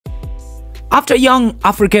after young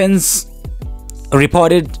Africans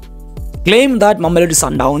reported claim that Mamelodi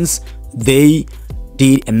Sundowns they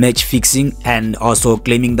did a match fixing, and also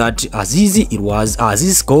claiming that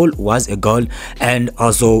Aziz's goal was a goal, and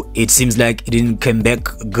also it seems like it didn't come back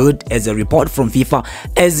good as a report from FIFA,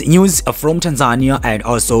 as news from Tanzania, and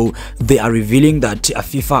also they are revealing that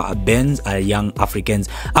FIFA bans young Africans.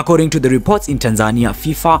 According to the reports in Tanzania,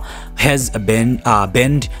 FIFA has banned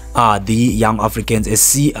the Young Africans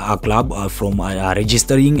SC club from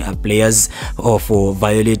registering players for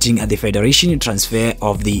violating the Federation Transfer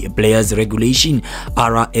of the Players Regulation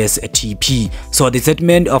RSTP. So the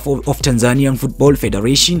statement of Tanzanian Football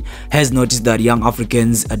Federation has noticed that Young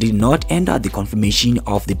Africans did not enter the confirmation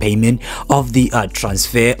of the payment of the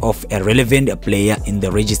transfer of a relevant player in the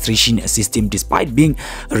registration system, despite being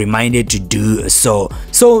reminded to do so.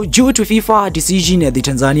 So due to FIFA decision, the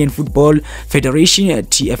Tanzanian Football Federation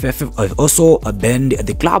TFF also banned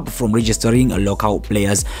the club from registering local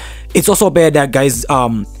players. It's also bad that, guys,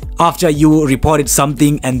 after you reported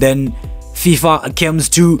something and then FIFA comes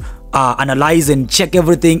to analyze and check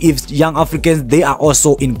everything, if Young Africans they are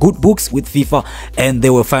also in good books with FIFA, and they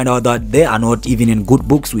will find out that they are not even in good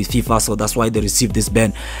books with FIFA, so that's why they received this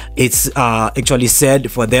ban. It's actually sad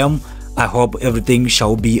for them. I hope everything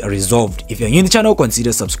shall be resolved. If you're new in the channel,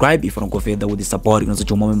 consider subscribe. If you don't go further with the support, you can also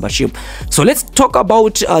join my membership. So let's talk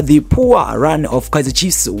about the poor run of Kaizer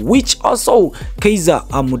Chiefs, which also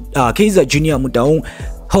Kaizer Junior Motaung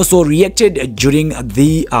also reacted during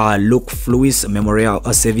the Luke Lewis Memorial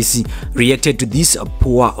Service, reacted to this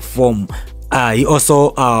poor form. He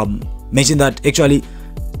also mentioned that actually,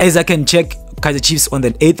 as I can check, Kaizer Chiefs on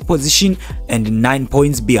the 8th position and 9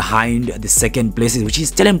 points behind the second place, which is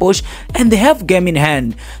Stellenbosch, and they have game in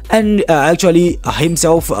hand. And actually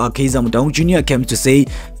himself, Kaizer Motaung Jr. came to say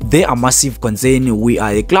they are massive concern. We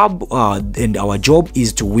are a club and our job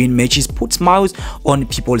is to win matches, put smiles on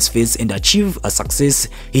people's face and achieve a success,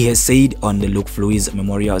 he has said on the Luke Lewis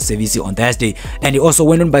Memorial Service on Thursday. And he also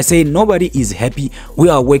went on by saying nobody is happy. We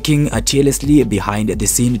are working tirelessly behind the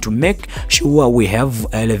scene to make sure we have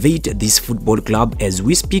elevate this football club as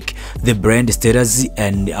we speak, the brand status,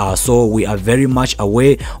 and so we are very much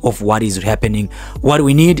aware of what is happening. What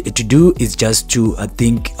we need to do is just to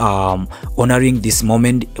think honoring this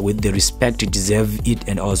moment with the respect to deserve it,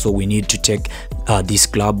 and also we need to take this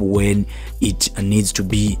club when it needs to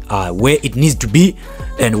be, where it needs to be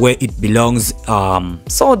and where it belongs.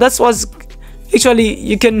 So that was actually,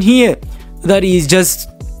 you can hear that he's just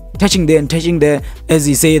touching there and touching there, as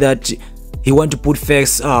he say that he want to put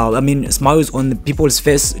face, smiles on the people's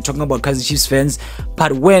face, talking about Kaizer Chiefs fans.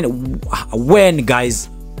 But when guys,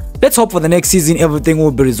 let's hope for the next season everything will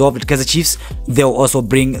be resolved at Kaizer Chiefs. They'll also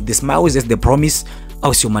bring the smiles as they promise.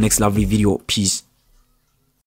 I'll see you in my next lovely video. Peace.